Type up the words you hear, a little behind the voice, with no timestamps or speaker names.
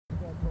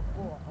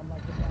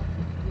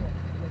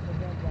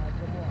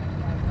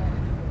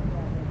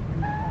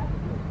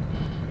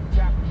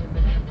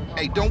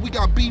Hey, don't we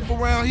got beef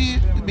around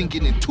here? We been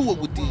getting into it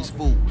with these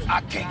fools.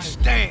 I can't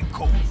stand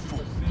cold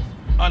food.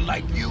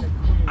 Unlike you,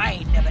 I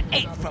ain't never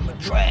ate from a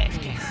trash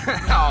can.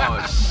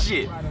 Oh,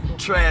 shit.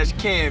 Trash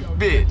can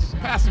bitch.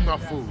 Pass me my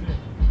food.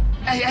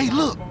 Hey,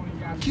 look.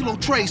 Kilo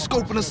Trey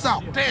scoping us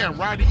out. Damn,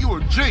 Ryder, you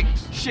a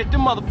jinx. Shit,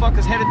 them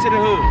motherfuckers headed to the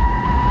hood.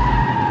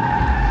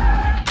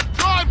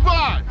 Drive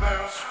by!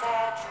 There's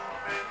far too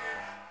many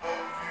of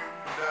you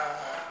die.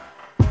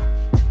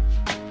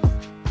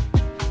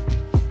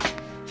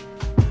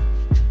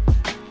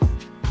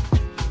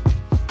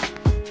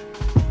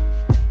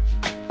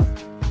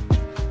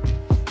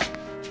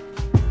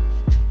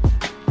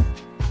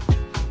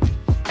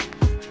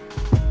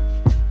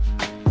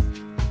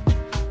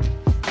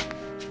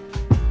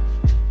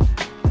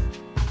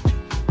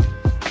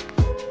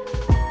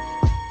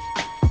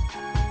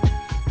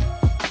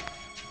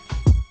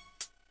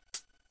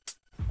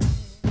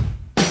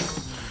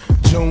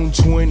 June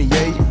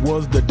 28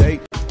 was the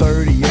date,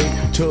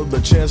 38 to the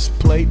chest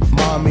plate.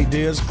 Mommy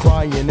dear's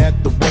crying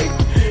at the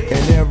wake,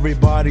 and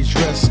everybody's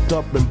dressed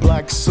up in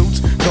black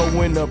suits,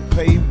 going to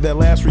pay their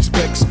last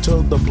respects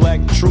to the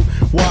black truth.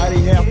 Why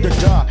they have to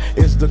die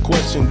is the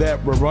question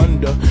that we're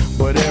under,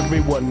 but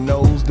everyone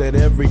knows that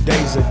every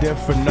day's a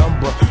different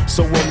number.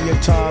 So when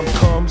your time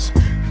comes,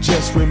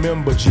 just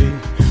remember, G,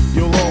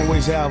 you'll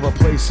always have a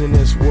place in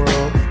this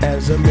world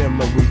as a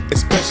memory,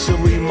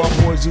 especially my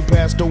boys who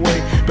passed away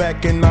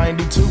back in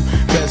 '92.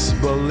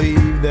 Best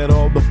believe that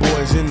all the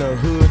boys in the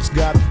hoods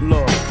got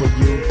love for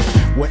you.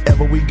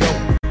 Wherever we go,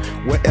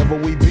 wherever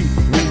we be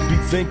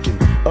thinking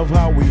of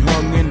how we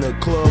hung in the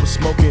club,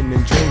 smoking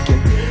and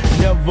drinking.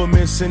 Never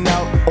missing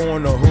out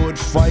on a hood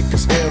fight,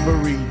 cause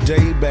every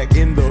day back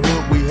in the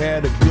hood we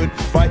had a good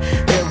fight.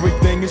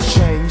 Everything has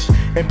changed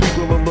and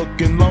people are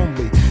looking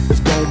lonely.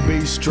 It's gonna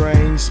be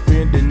strange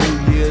spending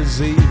New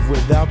Year's Eve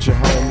without your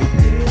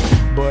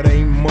homie, but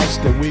ain't much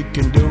that we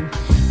can do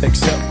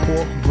except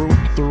pour brew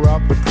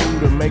throughout the crew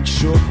to make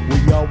sure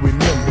we all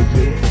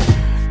remember you.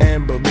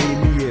 And believe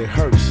me, it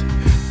hurts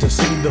to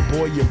see the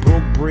boy you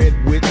broke bread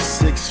with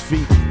 6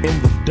 feet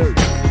in the dirt.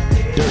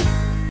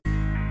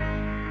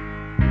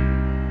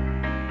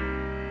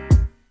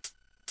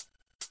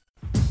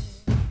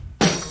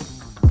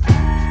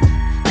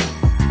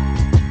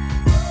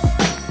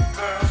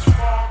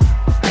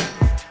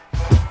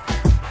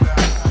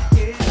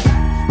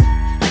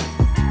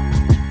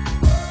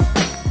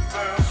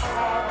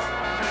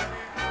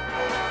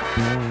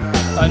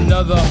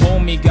 Another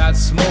homie got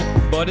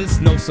smoked, but it's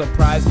no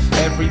surprise.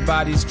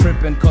 Everybody's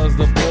tripping cause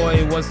the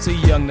boy was too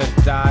young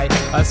to die.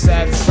 A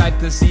sad sight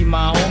to see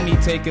my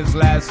homie take his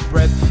last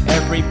breath.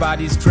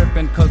 Everybody's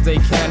tripping cause they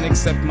can't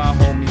accept my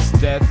homie's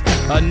death.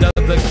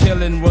 Another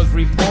killing was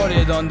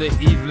reported on the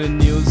evening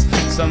news.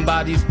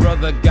 Somebody's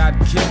brother got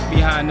killed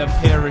behind a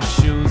pair of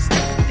shoes.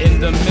 In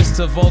the midst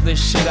of all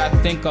this shit I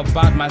think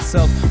about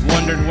myself.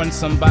 Wondered when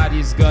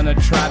somebody's gonna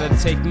try to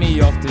take me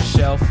off the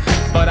shelf.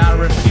 But I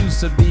refuse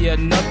to be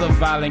another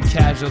violent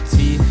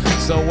casualty.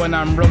 So when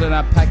I'm rolling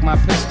I pack my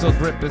pistol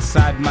grip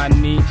beside my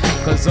knee.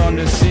 Cause on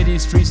the city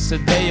streets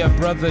today a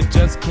brother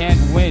just can't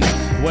win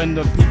when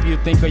the people you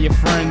think are your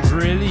friends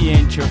really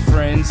ain't your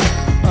friends.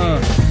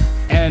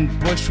 And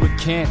Bushwick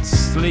can't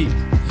sleep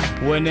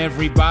when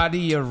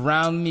everybody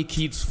around me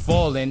keeps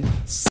falling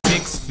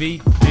 6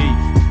 feet deep.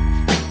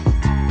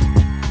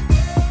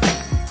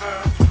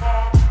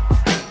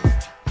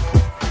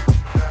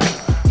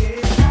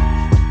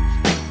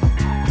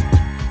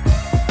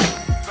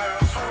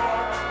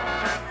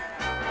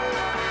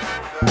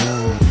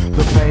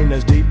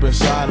 As deep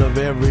inside of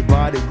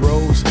everybody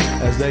grows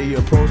as they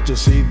approach to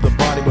see the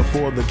body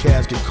before the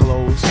casket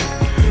closed.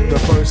 The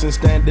person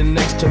standing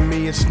next to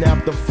me had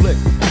snapped the flick.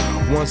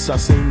 Once I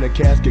seen the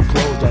casket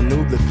closed, I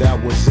knew that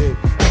that was it.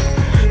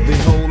 The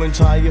whole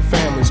entire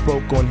family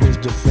spoke on his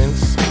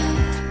defense.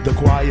 The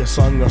choir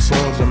sung our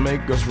songs to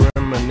make us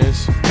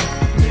reminisce.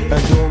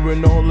 And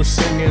during all the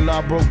singing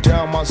I broke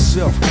down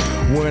myself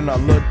when I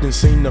looked and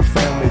seen the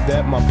family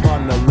that my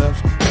partner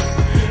left.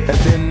 And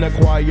then the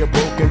choir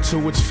broke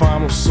into its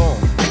final song,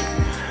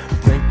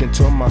 thinking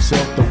to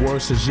myself the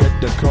worst is yet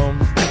to come.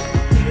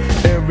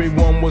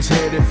 Everyone was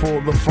headed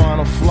for the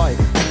final flight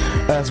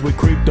as we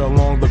creeped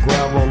along the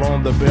gravel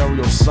on the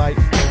burial site.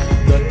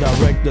 The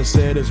director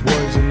said his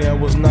words and there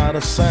was not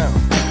a sound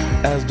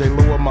as they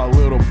lowered my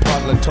little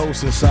partner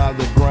toast inside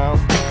the ground.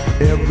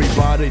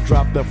 Everybody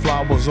dropped their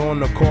flowers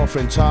on the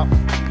coffin top,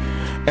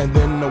 and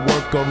then the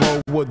worker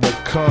lowered the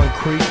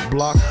concrete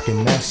block,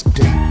 and that's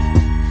deep.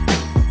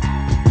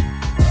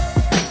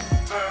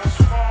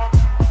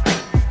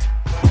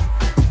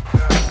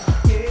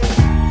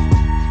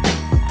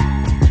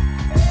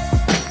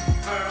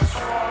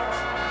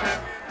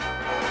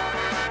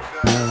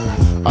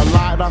 A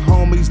lot of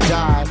homies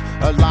died,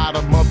 a lot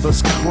of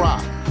mothers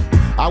cried.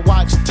 I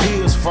watch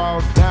tears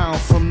fall down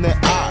from their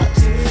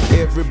eyes.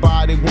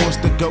 Everybody wants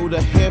to go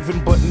to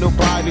heaven, but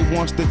nobody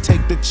wants to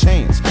take the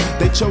chance.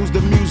 They chose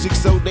the music,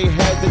 so they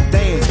had to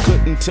dance.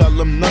 Couldn't tell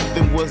them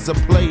nothing was a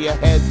player,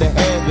 had to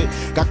have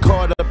it. Got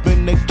caught up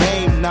in the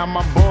game, now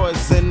my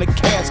boy's in the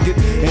casket.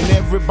 And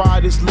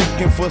everybody's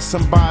looking for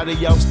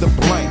somebody else to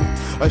blame.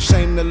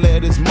 Ashamed to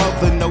let his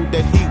mother know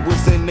that he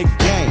was in the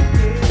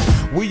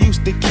game. We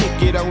used to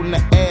kick it on the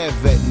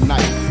Ave at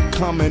night,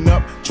 coming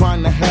up,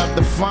 trying to have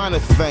the finer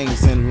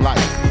things in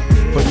life.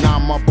 But now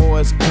my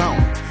boy's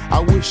gone. I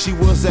wish he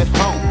was at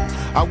home.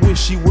 I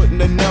wish he wouldn't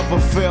have never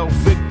fell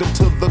victim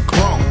to the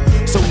chrome.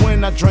 So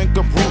when I drink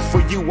a brew for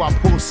you, I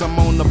pull some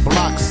on the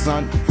block,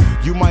 son.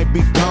 You might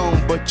be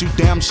gone, but you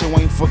damn sure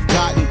ain't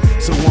forgotten.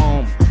 So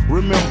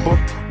remember,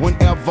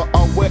 whenever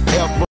or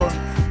wherever,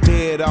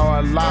 dead or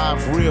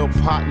alive, real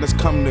partners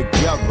come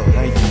together.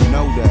 And you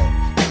know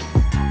that.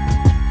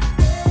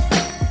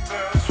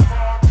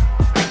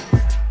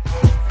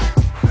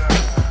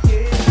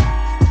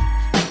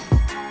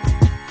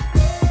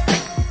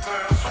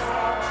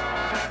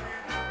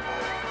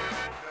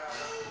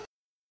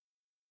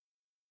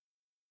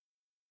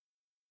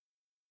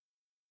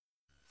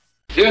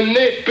 You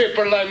need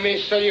people like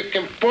me so you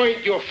can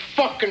point your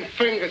fucking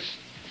fingers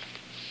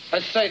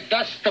and say,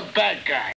 that's the bad guy.